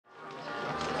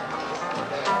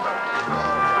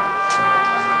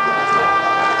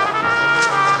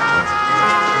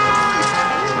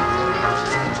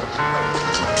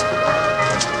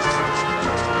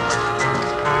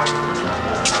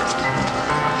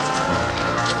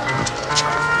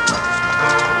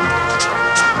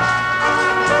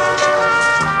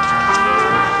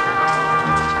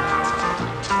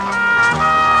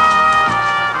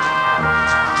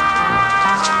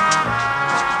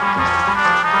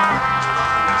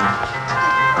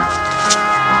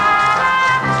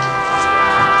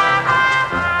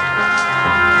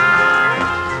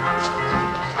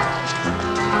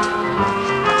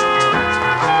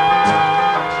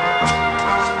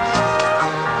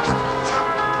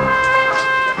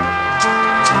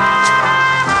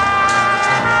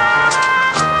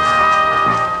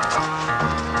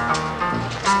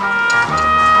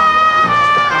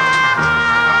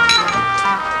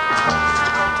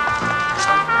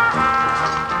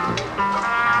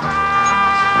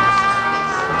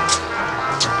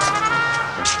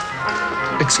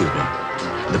Silva.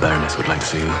 The Baroness would like to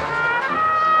see you.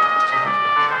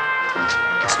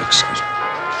 Excuse me.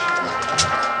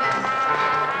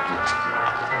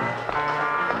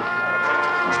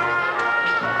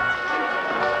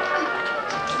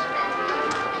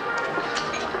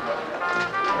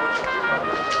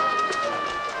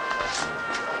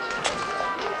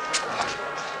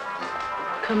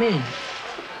 Come in.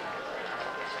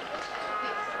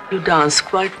 You dance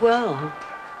quite well.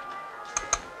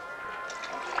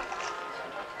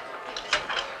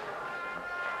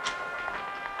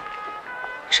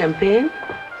 Champagne?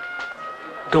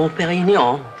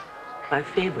 𝗏𝗏𝗏, my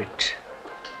favorite.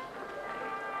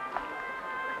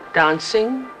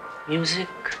 Dancing, music,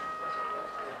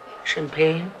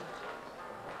 champagne.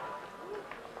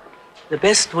 The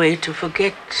best way to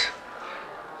forget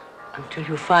until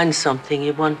you find something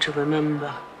you want to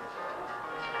remember.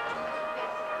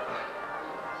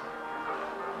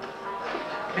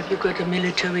 Have you got a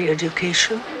military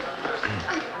education?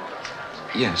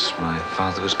 Yes, my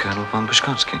father was Colonel von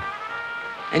Buschkowski.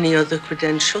 Any other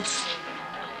credentials?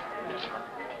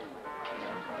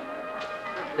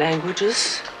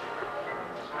 Languages?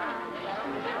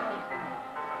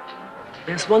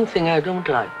 There's one thing I don't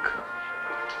like.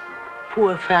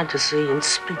 Poor fantasy in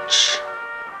speech.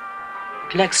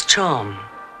 It lacks charm.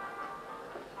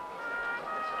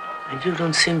 And you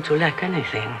don't seem to lack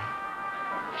anything.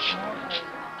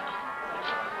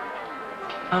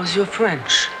 How's your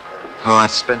French? Oh,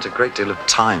 I've spent a great deal of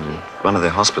time in one of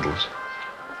their hospitals.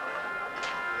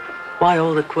 Why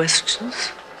all the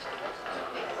questions?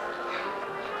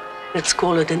 Let's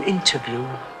call it an interview.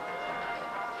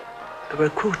 A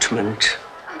recruitment,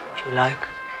 if you like.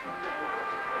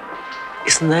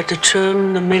 Isn't that a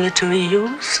term the military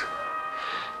use?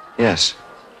 Yes,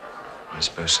 I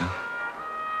suppose so.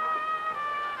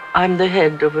 I'm the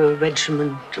head of a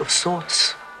regiment of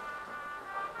sorts.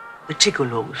 The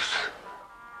Gigolos.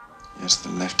 Yes, the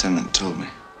lieutenant told me.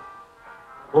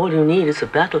 All you need is a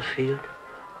battlefield.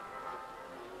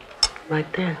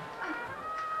 Right there.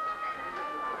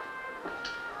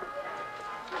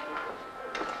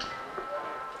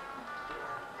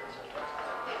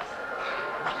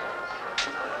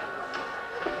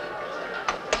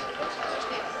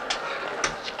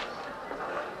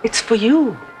 It's for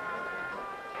you.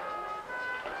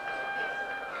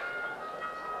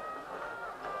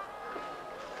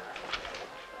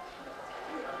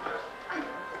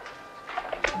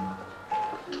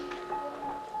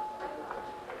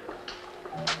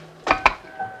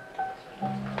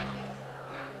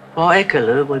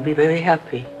 𝗏𝗂𝒃𝒊𝒂 will be very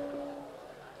happy.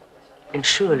 And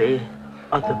surely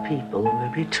other people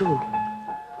will be too.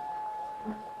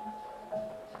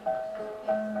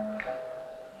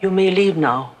 You may leave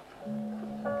now.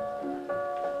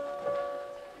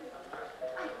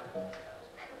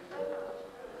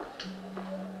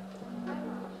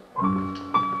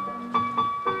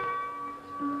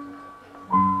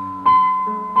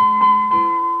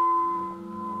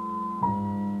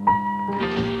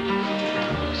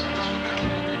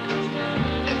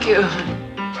 Thank you.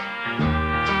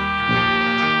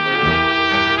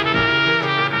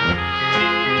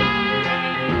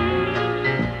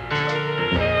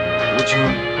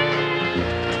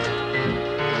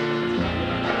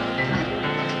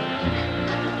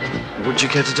 Would you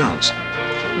care to dance?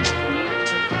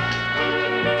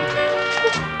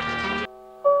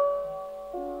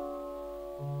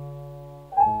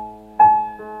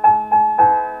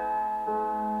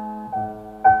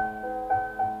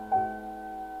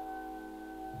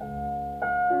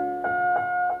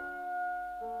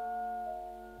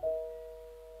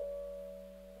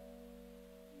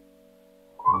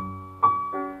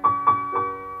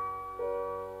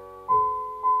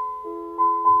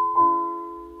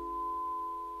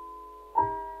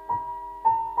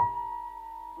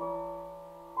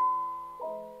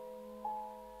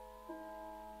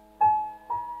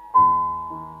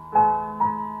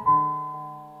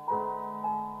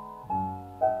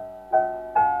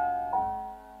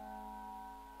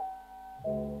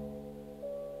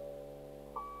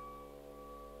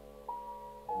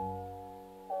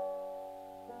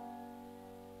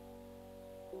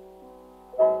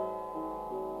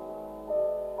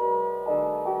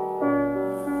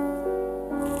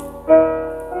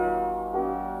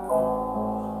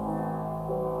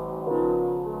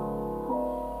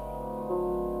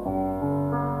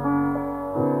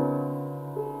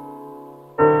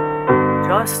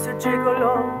 Just a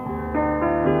gigolo,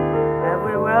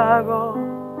 everywhere I go.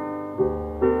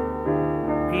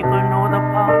 People know the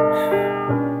part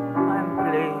I'm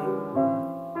playing.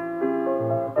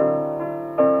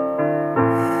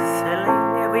 Selling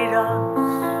every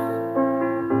dance,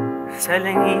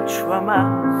 telling each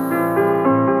romance.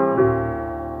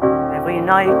 Every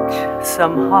night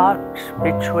some heart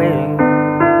betraying.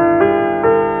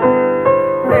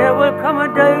 There will come a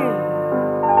day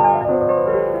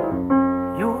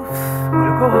youth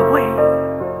will go away,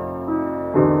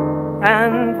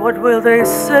 and what will they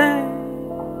say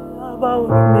about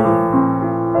me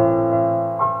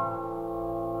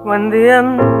when the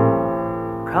end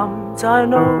comes? I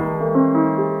know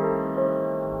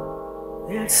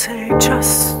they'll say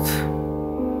just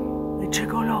a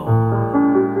gigolo,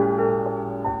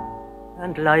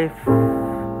 and life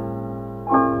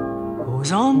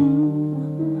goes on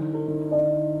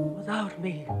without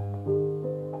me.